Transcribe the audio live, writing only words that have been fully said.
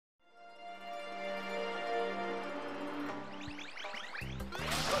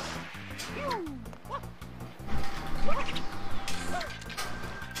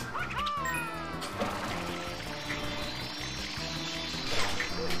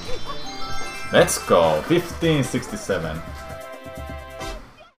Let's go. 1567.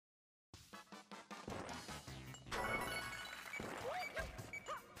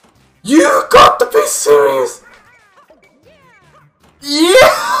 You got to be serious! Yeah!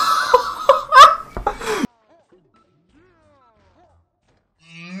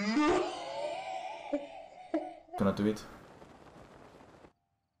 Gonna do it.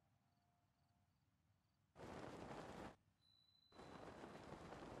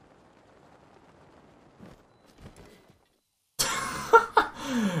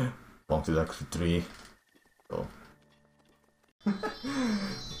 Bonk is actually 3. So.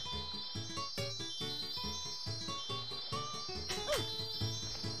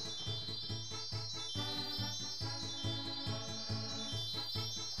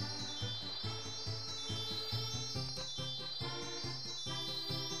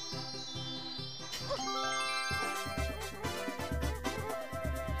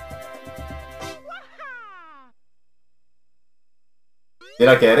 Did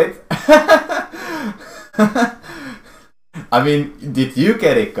I get it? I mean, did you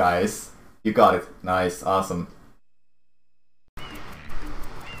get it, guys? You got it. Nice, awesome.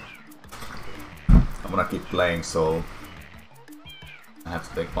 I'm gonna keep playing, so I have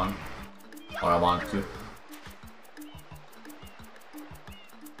to take one. Or I want to.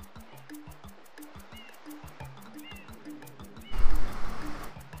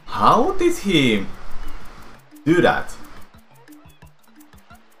 How did he do that?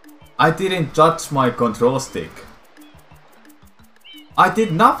 I didn't touch my control stick. I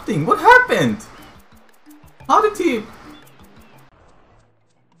did nothing. What happened? How did he...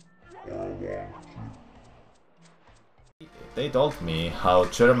 They told me how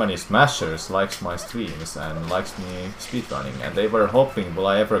Germany Smashers likes my streams and likes me speedrunning, and they were hoping will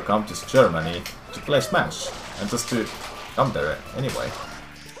I ever come to Germany to play Smash and just to come there anyway.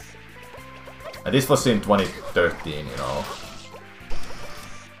 And this was in 2013, you know.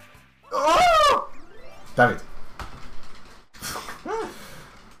 Oh! Damn it.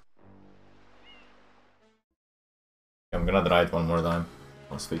 I'm gonna try it one more time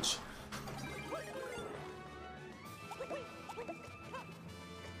on Switch.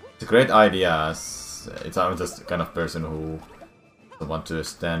 It's a great idea, as I'm just the kind of person who doesn't want to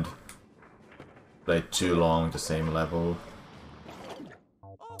play too long the same level.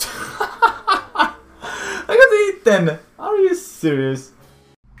 I got eaten! Are you serious?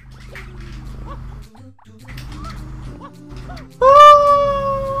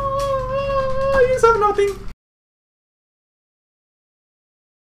 You have nothing.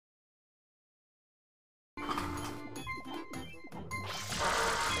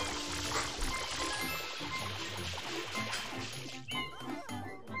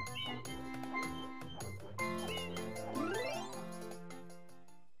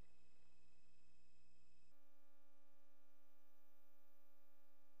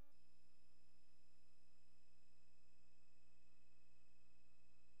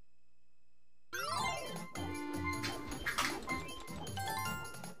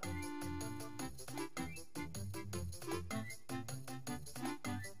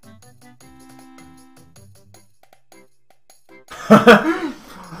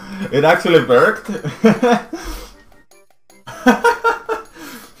 It actually worked.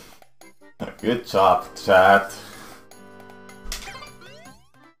 Good job, chat.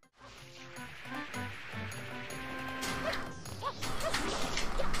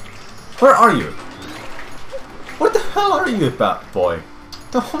 Where are you? What the hell are you, bad boy?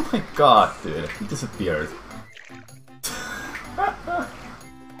 Oh my god, dude, he disappeared.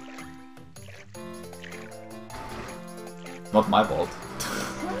 Not my fault.